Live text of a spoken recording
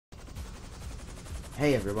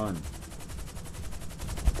Hey everyone.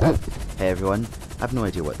 Hey everyone. I have no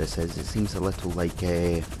idea what this is. It seems a little like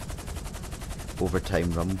a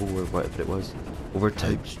overtime rumble or whatever it was.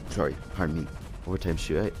 Sorry, pardon me. Overtime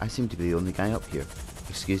shootout. I seem to be the only guy up here.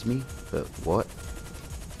 Excuse me, but what?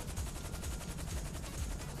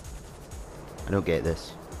 I don't get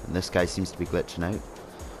this. And this guy seems to be glitching out.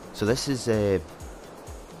 So this is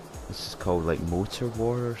called like Motor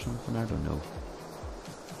War or something. I don't know.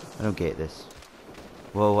 I don't get this.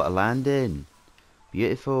 Whoa, what a landing!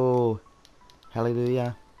 Beautiful!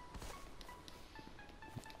 Hallelujah!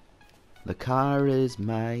 The car is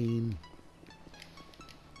mine.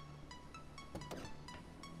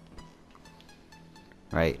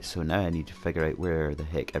 Right, so now I need to figure out where the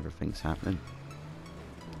heck everything's happening.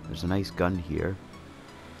 There's a nice gun here,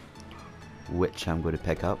 which I'm going to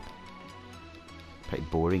pick up. Pretty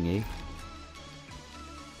boring, eh?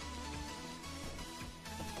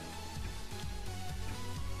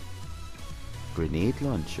 Grenade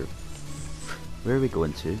launcher. Where are we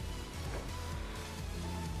going to?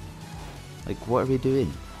 Like, what are we doing?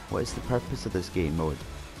 What is the purpose of this game mode?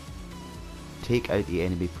 Take out the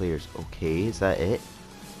enemy players. Okay, is that it?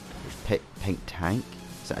 There's pink tank.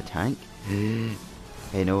 Is that a tank?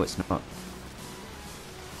 Hey, no, it's not.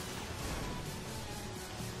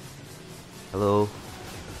 Hello.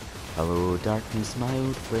 Hello, darkness, my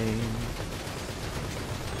old friend.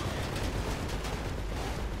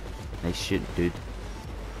 Nice shit, dude.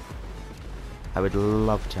 I would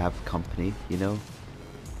love to have company, you know?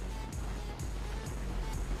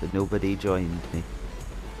 But nobody joined me.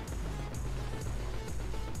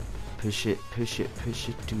 Push it, push it, push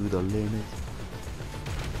it to the limit.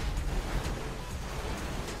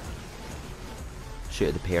 Shoot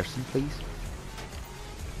at the person, please.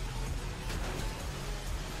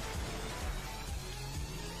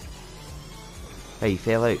 Hey, he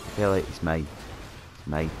fell out, It's mine. It's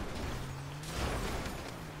mine.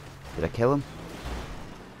 Did I kill him?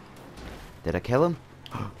 Did I kill him?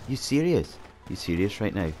 You serious? You serious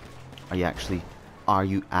right now? Are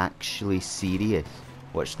you actually serious?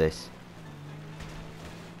 Watch this.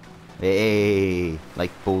 Hey,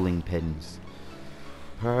 like bowling pins.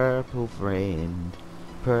 Purple friend,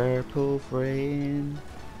 purple friend.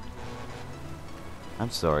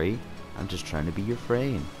 I'm sorry, I'm just trying to be your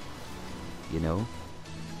friend. You know?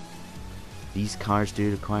 These cars do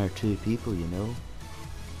require two people, you know?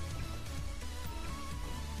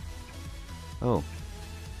 Oh.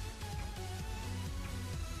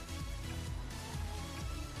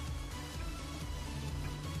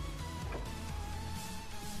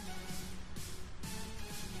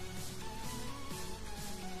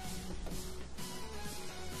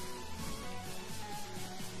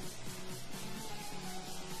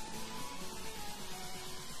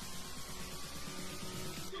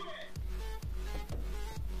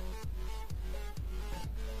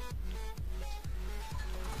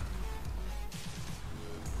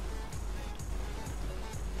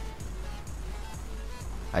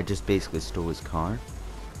 I just basically stole his car.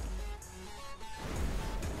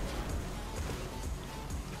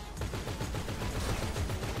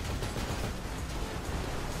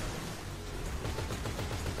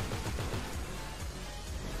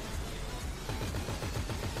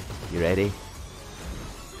 You ready?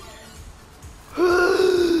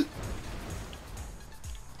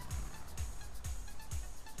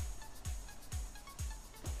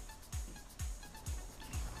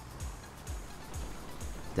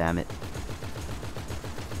 Damn it.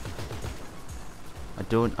 I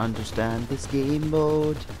don't understand this game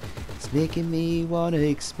mode. It's making me wanna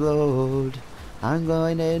explode. I'm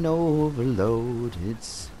going in overload.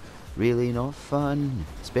 It's really not fun.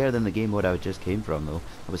 It's better than the game mode I just came from though.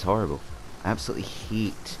 It was horrible. I absolutely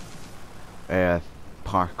hate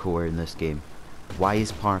parkour in this game. Why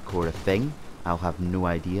is parkour a thing? I'll have no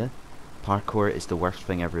idea. Parkour is the worst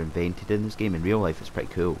thing ever invented in this game. In real life it's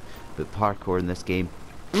pretty cool. But parkour in this game,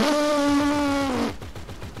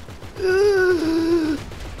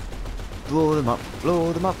 blow them up,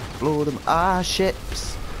 blow them up, blow them up. Ah,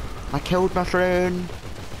 ships! I killed my friend!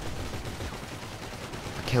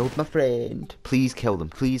 I killed my friend! Please kill them,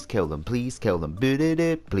 please kill them, please kill them.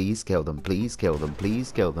 Boo-doo-doo. Please kill them, please kill them,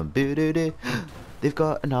 please kill them. Boo-doo-doo. They've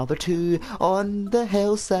got another two on the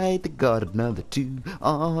hillside. They got another two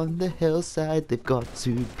on the hillside. They've got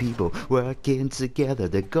two people working together.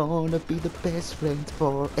 They're gonna be the best friends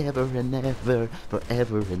forever and ever,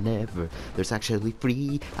 forever and ever. There's actually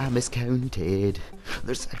three, I miscounted.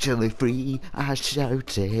 There's actually three, I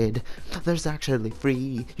shouted. There's actually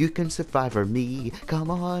three, you can survive or me.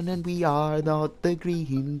 Come on, and we are not the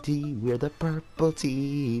green team. We're the purple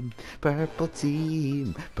team, purple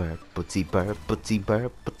team, purple team, purple team. ba-team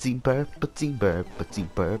burp, ba-team burp, ba-team burp, ba-team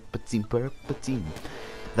burp, ba-team burp, ba-team.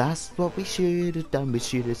 That's what we should have done, we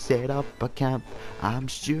should have set up a camp. I'm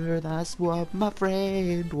sure that's what my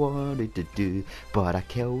friend wanted to do, but I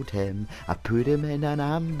killed him. I put him in an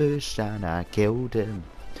ambush and I killed him.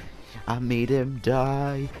 I made him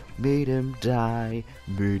die, made him die,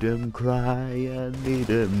 made him cry and made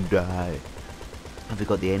him die. Have we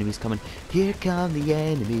got the enemies coming? Here come the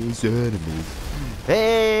enemies, enemies.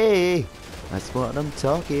 Hey! That's what I'm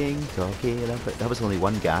talking about. That was only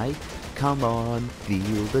one guy. Come on,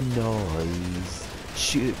 feel the noise.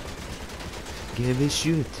 Shoot. Give me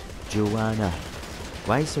shoot, Joanna.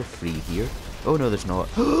 Why is there free here? Oh no, there's not.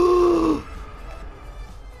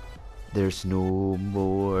 There's no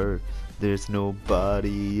more. There's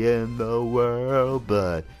nobody in the world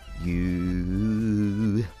but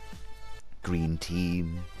you. Green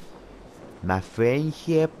team. My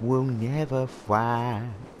friendship will never fly.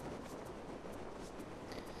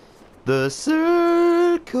 The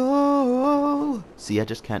circle. See, I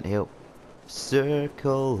just can't help.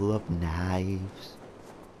 Circle of knives.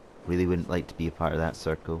 Really wouldn't like to be a part of that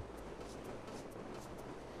circle.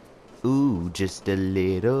 Ooh, just a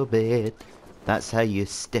little bit. That's how you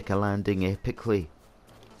stick a landing epically.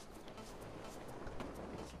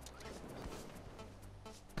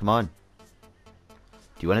 Come on.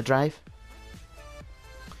 Do you want to drive?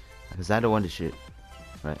 Because I don't want to shoot.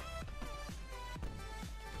 Right.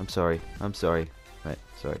 I'm sorry. I'm sorry. Right,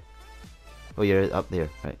 sorry. Oh, you're up there.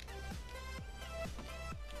 Right.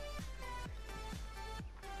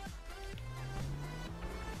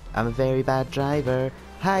 I'm a very bad driver.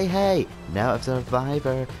 Hey, hey, now I'm a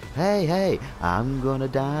survivor. Hey, hey, I'm gonna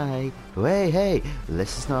die. Hey, hey,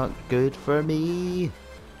 this is not good for me.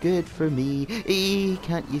 Good for me.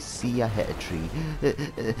 Can't you see I hit a tree?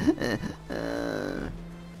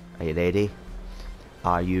 Are you ready?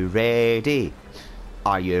 Are you ready?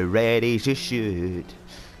 Are you ready to shoot?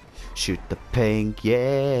 Shoot the pink,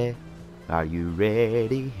 yeah. Are you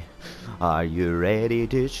ready? Are you ready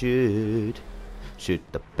to shoot? Shoot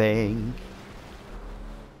the pink.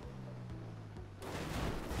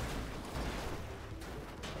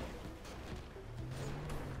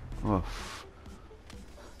 Oh.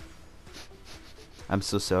 I'm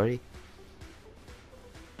so sorry.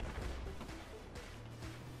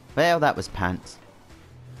 Well, that was pants.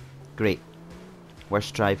 Great.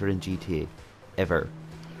 Worst driver in GTA. Ever.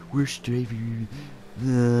 Worst driver.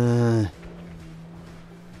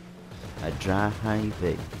 A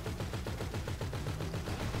driving.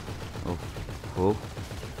 Oh. Oh.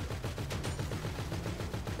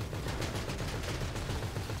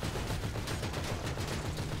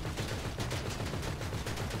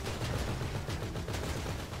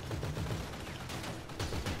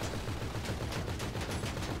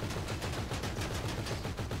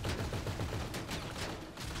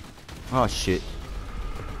 Oh shit.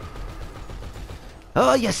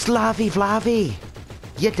 Oh, you slavy flavy!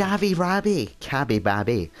 You davy rabby! Cabby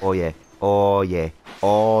babby! Oh yeah. Oh yeah.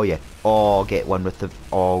 Oh yeah. Oh, get one with the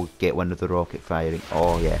rocket firing.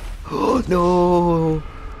 Oh yeah. Oh no!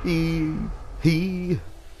 He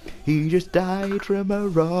just died from a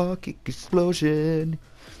rocket explosion.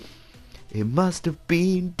 It must have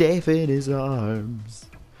been death in his arms.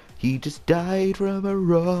 He just died from a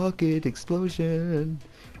rocket explosion.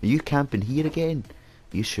 Are you camping here again?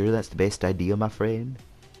 Are you sure that's the best idea, my friend?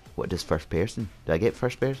 What does first person? Did I get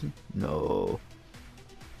first person? No.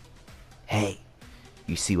 Hey,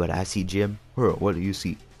 you see what I see, Jim? What do you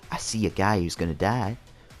see? I see a guy who's gonna die.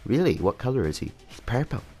 Really? What color is he? He's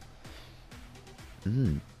purple.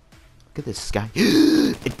 Look at this sky.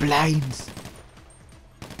 It blinds.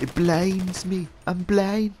 It blinds me. I'm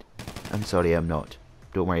blind. I'm sorry, I'm not.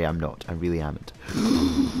 Don't worry, I'm not. I really amn't.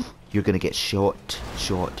 You're gonna get shot.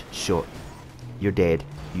 Shot. Shot. You're dead.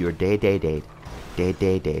 You're dead, dead, dead. Dead,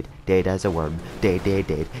 dead, dead. Dead as a worm. Dead, dead,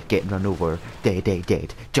 dead. Getting run over. Dead, dead,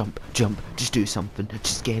 dead. Jump, jump. Just do something.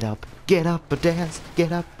 Just get up. Get up and dance.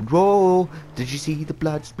 Get up and roll. Did you see the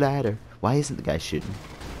blood splatter? Why isn't the guy shooting?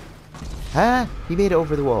 Huh? He made it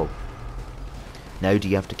over the wall. Now do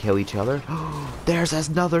you have to kill each other? There's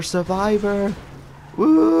another survivor.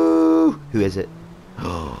 Woo! Who is it?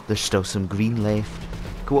 Oh, there's still some green left.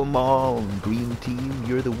 Come on, green team.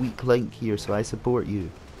 You're the weak link here, so I support you.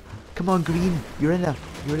 Come on, green. You're in a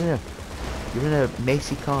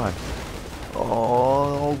messy car. Oh,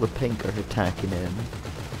 all the pink are attacking him.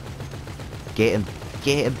 Get him.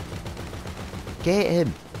 Get him. Get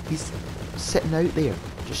him. He's sitting out there.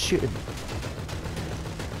 Just shoot him.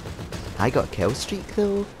 I got a kill streak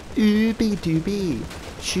though. Ooby dooby.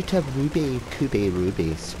 Shoot a ruby. Kube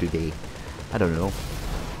ruby. Stooby. I don't know.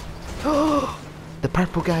 Oh! The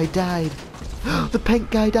purple guy died. The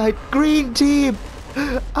pink guy died. Green team!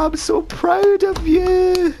 I'm so proud of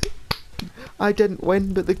you! I didn't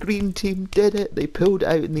win, but the green team did it. They pulled it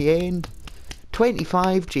out in the end.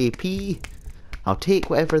 25 JP. I'll take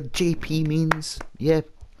whatever JP means. Yeah,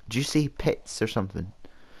 did you say pits or something?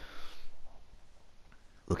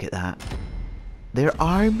 Look at that. They're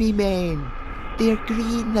army men. They're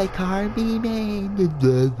green like army men. Look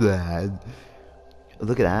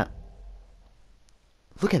at that.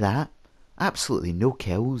 Look at that. Absolutely no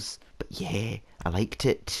kills. But yeah, I liked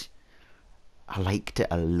it. I liked it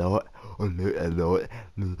a lot. A lot.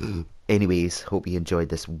 Anyways, hope you enjoyed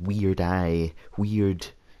this weird,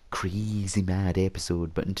 crazy, mad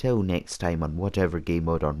episode. But until next time on whatever game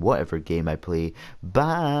mode, on whatever game I play,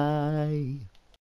 bye.